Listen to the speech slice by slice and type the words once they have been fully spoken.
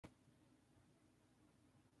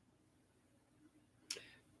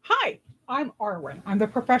I'm Arwen. I'm the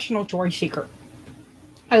professional joy seeker.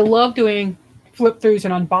 I love doing flip throughs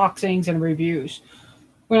and unboxings and reviews.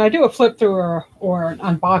 When I do a flip through or an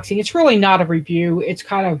unboxing, it's really not a review, it's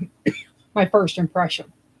kind of my first impression.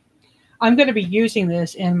 I'm going to be using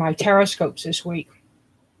this in my Taroscopes this week,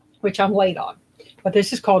 which I'm late on. But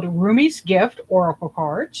this is called Rumi's Gift Oracle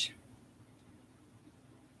Cards.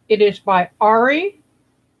 It is by Ari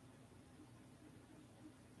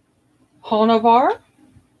Honavar.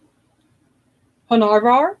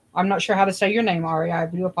 Honavar. I'm not sure how to say your name, Ari. I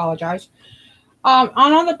do apologize. And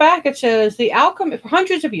on the back it says, the alchemy, for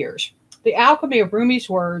hundreds of years, the alchemy of Rumi's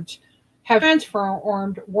words have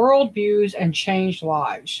transformed worldviews and changed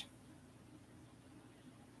lives.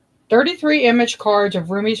 33 image cards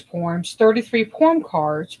of Rumi's poems, 33 poem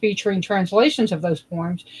cards featuring translations of those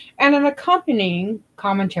poems, and an accompanying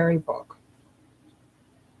commentary book.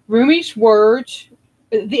 Rumi's words,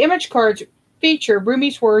 the image cards feature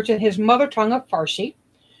Rumi's words in his mother tongue of Farsi,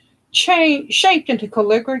 shaped into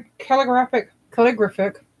calligraphic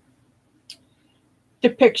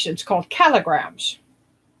depictions called calligrams.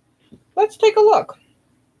 Let's take a look.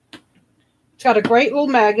 It's got a great little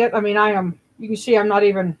magnet. You can see I'm not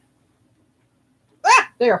even,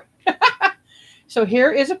 there. So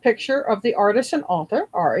here is a picture of the artist and author,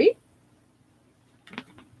 Ari.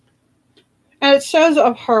 And it says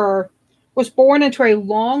of her, was born into a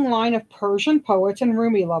long line of Persian poets and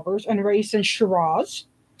Rumi lovers and raised in Shiraz,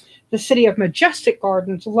 the city of majestic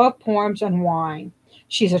gardens, love poems, and wine.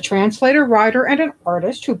 She's a translator, writer, and an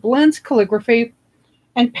artist who blends calligraphy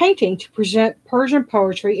and painting to present Persian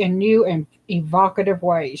poetry in new and evocative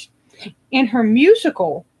ways. In her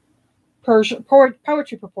musical Persian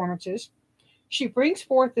poetry performances, she brings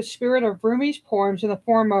forth the spirit of Rumi's poems in the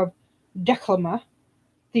form of declama,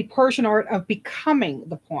 the Persian art of becoming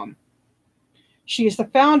the poem. She is the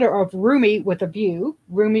founder of Rumi with a View,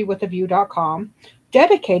 rumiwithaview.com,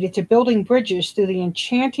 dedicated to building bridges through the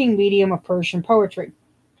enchanting medium of Persian poetry.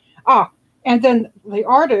 And then the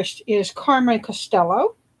artist is Carmen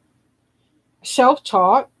Costello,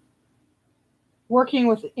 self-taught,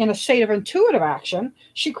 working in a state of intuitive action.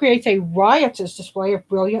 She creates a riotous display of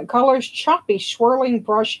brilliant colors, choppy, swirling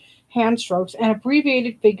brush hand strokes, and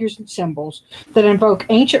abbreviated figures and symbols that invoke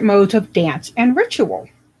ancient modes of dance and ritual.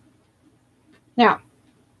 Now,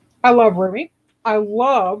 I love Rumi. I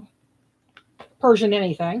love Persian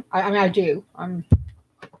anything. I do. I'm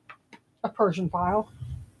a Persian file.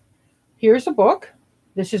 Here's the book.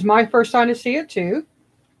 This is my first time to see it too.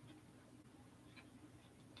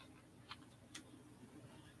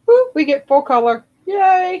 Woo, we get full color.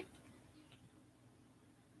 Yay!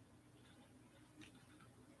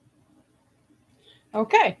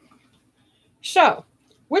 Okay. So,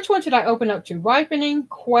 which one should I open up to? Ripening,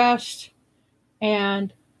 Quest,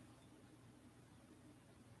 and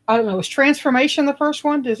I don't know, was Transformation the first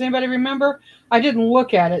one? Does anybody remember? I didn't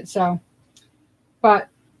look at it, but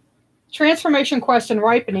Transformation, Quest, and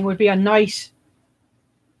Ripening would be a nice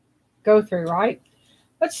go through, right?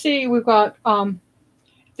 Let's see, we've got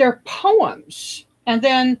their poems, and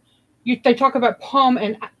then they talk about poem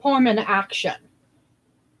and action.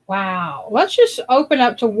 Wow. Let's just open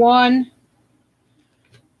up to one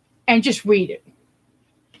and just read it.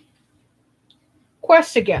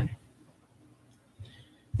 Quest again.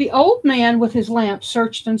 The old man with his lamp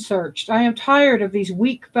searched and searched. I am tired of these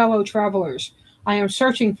weak fellow travelers. I am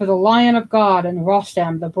searching for the Lion of God and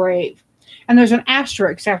Rostam the Brave. And there's an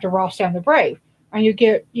asterisk after Rostam the Brave. And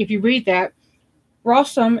if you read that,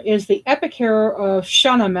 Rostam is the epic hero of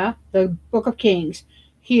Shahnameh, the Book of Kings.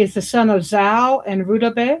 He is the son of Zal and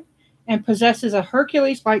Rudabeh and possesses a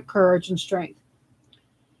Hercules-like courage and strength.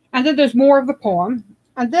 And then there's more of the poem.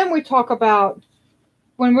 And then we talk about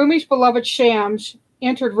when Rumi's beloved Shams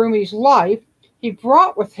entered Rumi's life, he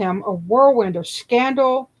brought with him a whirlwind of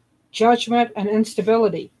scandal, judgment, and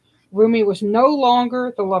instability. Rumi was no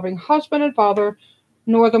longer the loving husband and father,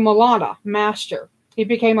 nor the Maulana, master. He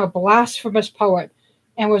became a blasphemous poet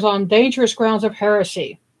and was on dangerous grounds of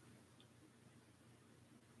heresy.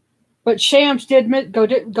 But Shams did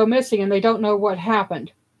go missing, and they don't know what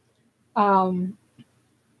happened.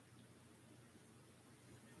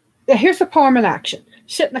 Here's the poem in action.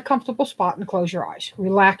 Sit in a comfortable spot and close your eyes.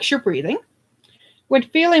 Relax your breathing. When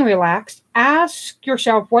feeling relaxed, ask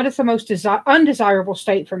yourself, what is the most undesirable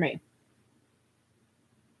state for me?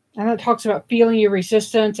 And it talks about feeling your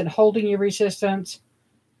resistance and holding your resistance.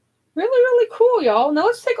 Really, really cool, y'all. Now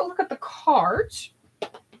let's take a look at the cards.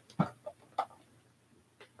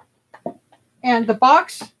 And the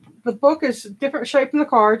book is different shape than the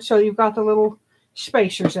card, so you've got the little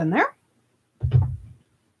spacers in there.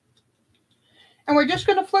 And we're just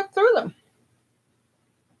going to flip through them.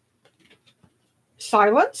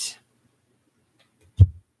 Silence.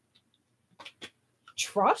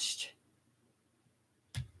 Trust.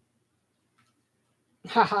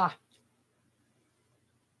 Haha.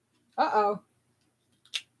 Uh-oh.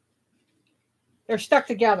 They're stuck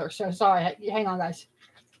together, so sorry. Hang on, guys.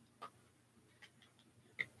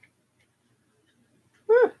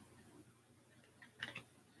 Whew.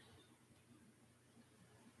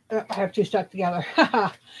 I have two stuck together.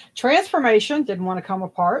 Transformation. Didn't want to come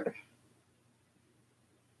apart.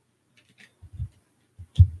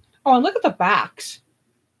 Oh, and look at the backs.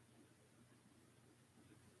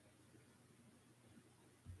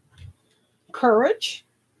 Courage.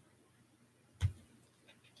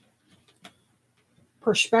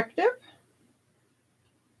 Perspective.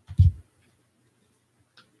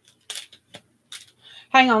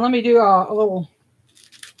 Hang on, let me do a little.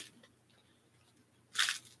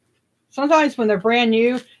 Sometimes when they're brand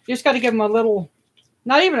new, you just got to give them a little,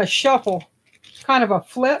 not even a shuffle, kind of a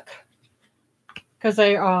flick, because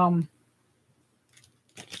they and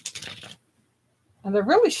they're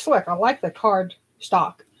really slick. I like the card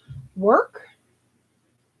stock. Work.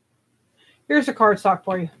 Here's the card stock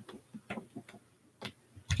for you.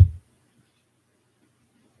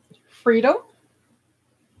 Freedom.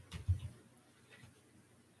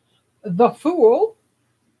 The Fool.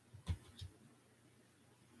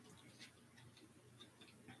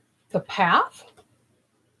 The Path.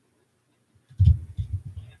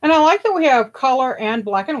 And I like that we have color and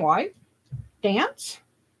black and white. Dance.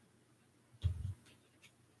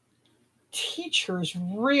 Teacher's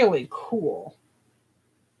really cool.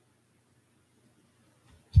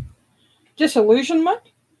 Disillusionment.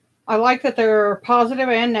 I like that there are positive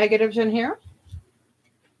and negatives in here.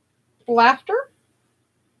 Laughter.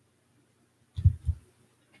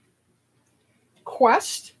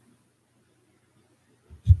 Quest.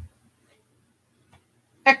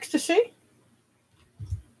 Ecstasy.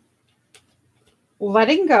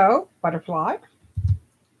 Letting go. Butterfly.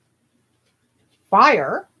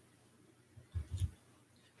 Fire.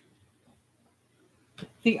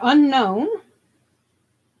 The Unknown.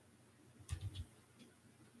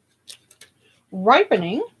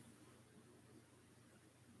 Ripening.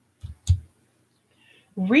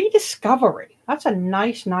 Rediscovery. That's a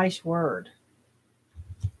nice word.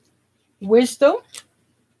 Wisdom.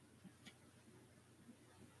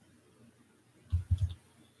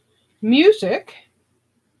 Music.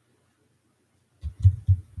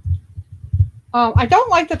 I don't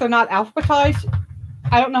like that they're not alphabetized.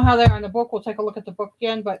 I don't know how they are in the book. We'll take a look at the book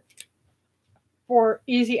again, but for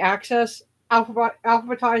easy access,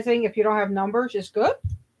 alphabetizing, if you don't have numbers, is good.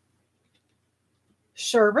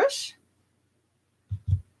 Service.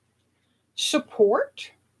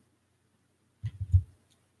 Support.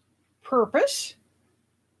 Purpose.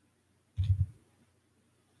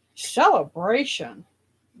 Celebration.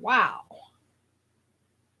 Wow.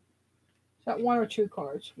 Is that one or two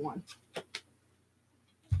cards? One.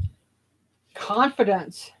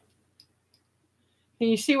 Confidence. Can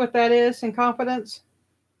you see what that is in confidence?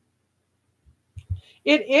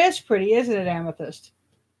 It is pretty, isn't it, Amethyst?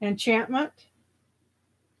 Enchantment.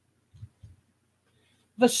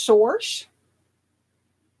 The Source.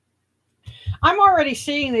 I'm already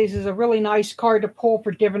seeing these as a really nice card to pull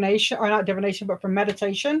for divination, or not divination, but for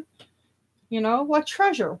meditation. You know, like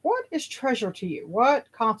treasure. What is treasure to you?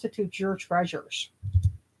 What constitutes your treasures?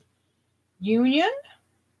 Union.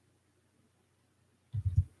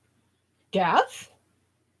 Death.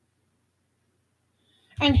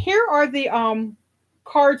 And here are the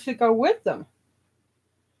cards that go with them.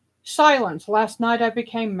 Silence. Last night I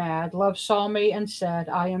became mad. Love saw me and said,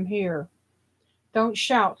 I am here. Don't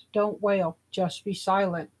shout. Don't wail. Just be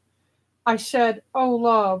silent. I said, oh,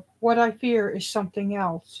 love, what I fear is something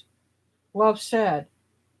else. Love said,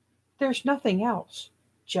 there's nothing else.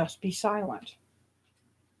 Just be silent.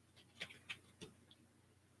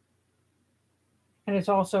 And it's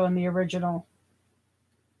also in the original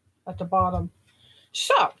at the bottom.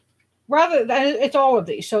 So, rather than, it's all of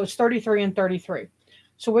these. So it's 33 and 33.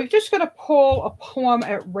 So we're just going to pull a poem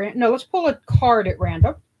at random. No, let's pull a card at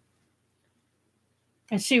random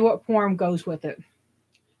and see what poem goes with it.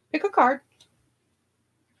 Pick a card.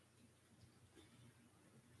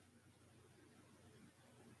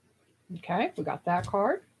 Okay, we got that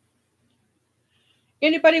card.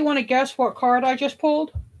 Anybody want to guess what card I just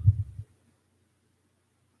pulled?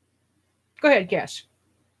 Go ahead, guess.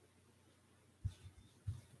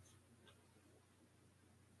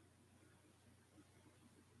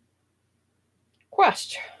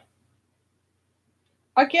 Quest.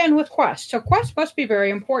 Again with Quest. So Quest must be very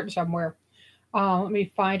important somewhere. Let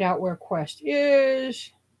me find out where Quest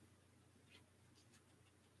is.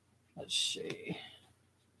 Let's see.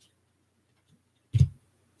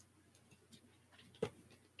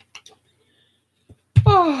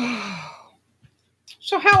 Oh,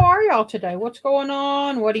 so how are y'all today? What's going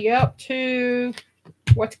on? What are you up to?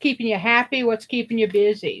 What's keeping you happy? What's keeping you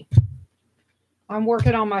busy? I'm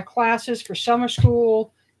working on my classes for summer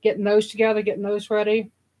school, getting those together, getting those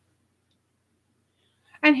ready.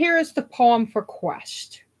 And here is the poem for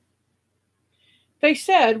Quest. They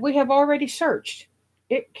said, "We have already searched.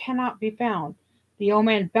 It cannot be found." The old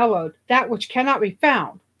man bellowed, "That which cannot be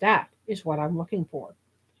found, that is what I'm looking for.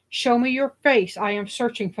 Show me your face. I am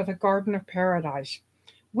searching for the garden of paradise.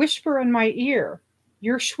 Whisper in my ear.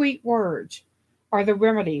 Your sweet words are the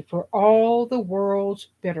remedy for all the world's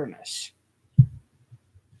bitterness."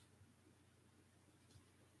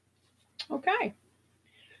 Okay.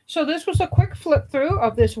 So this was a quick flip through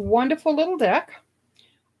of this wonderful little deck.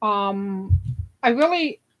 Um, I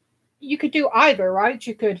really, you could do either, right?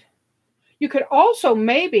 You could also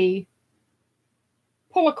maybe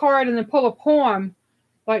pull a card and then pull a poem,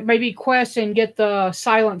 like maybe Quest and get the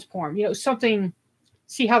silence poem. Something.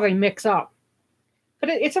 See how they mix up. But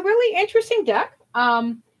it's a really interesting deck.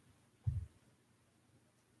 I'm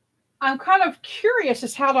kind of curious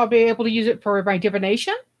as how I'll be able to use it for my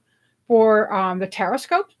divination for the tarot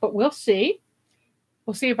scopes, but we'll see.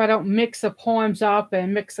 We'll see if I don't mix the poems up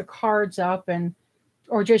and mix the cards up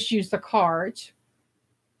or just use the cards.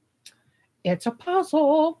 It's a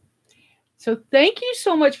puzzle. So thank you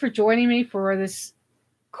so much for joining me for this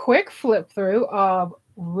quick flip through of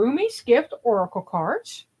Rumi's Gift Oracle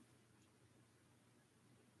cards.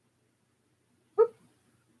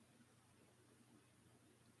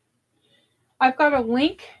 I've got a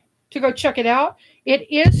link to go check it out.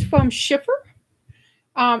 It is from Schiffer,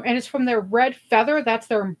 and it's from their Red Feather. That's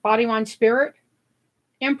their Body, Mind, Spirit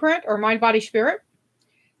imprint, or Mind, Body, Spirit.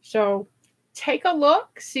 So take a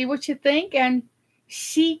look, see what you think, and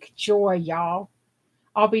seek joy, y'all.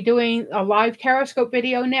 I'll be doing a live Taroscope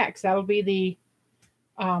video next. That'll be the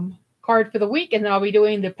card for the week, and then I'll be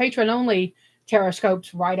doing the patron-only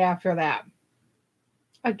Taroscopes right after that.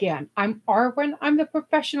 Again, I'm Arwen. I'm the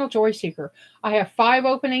professional joy seeker. I have 5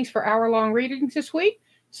 openings for hour-long readings this week,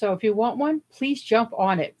 so if you want one, please jump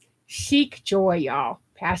on it. Seek joy, y'all.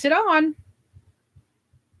 Pass it on.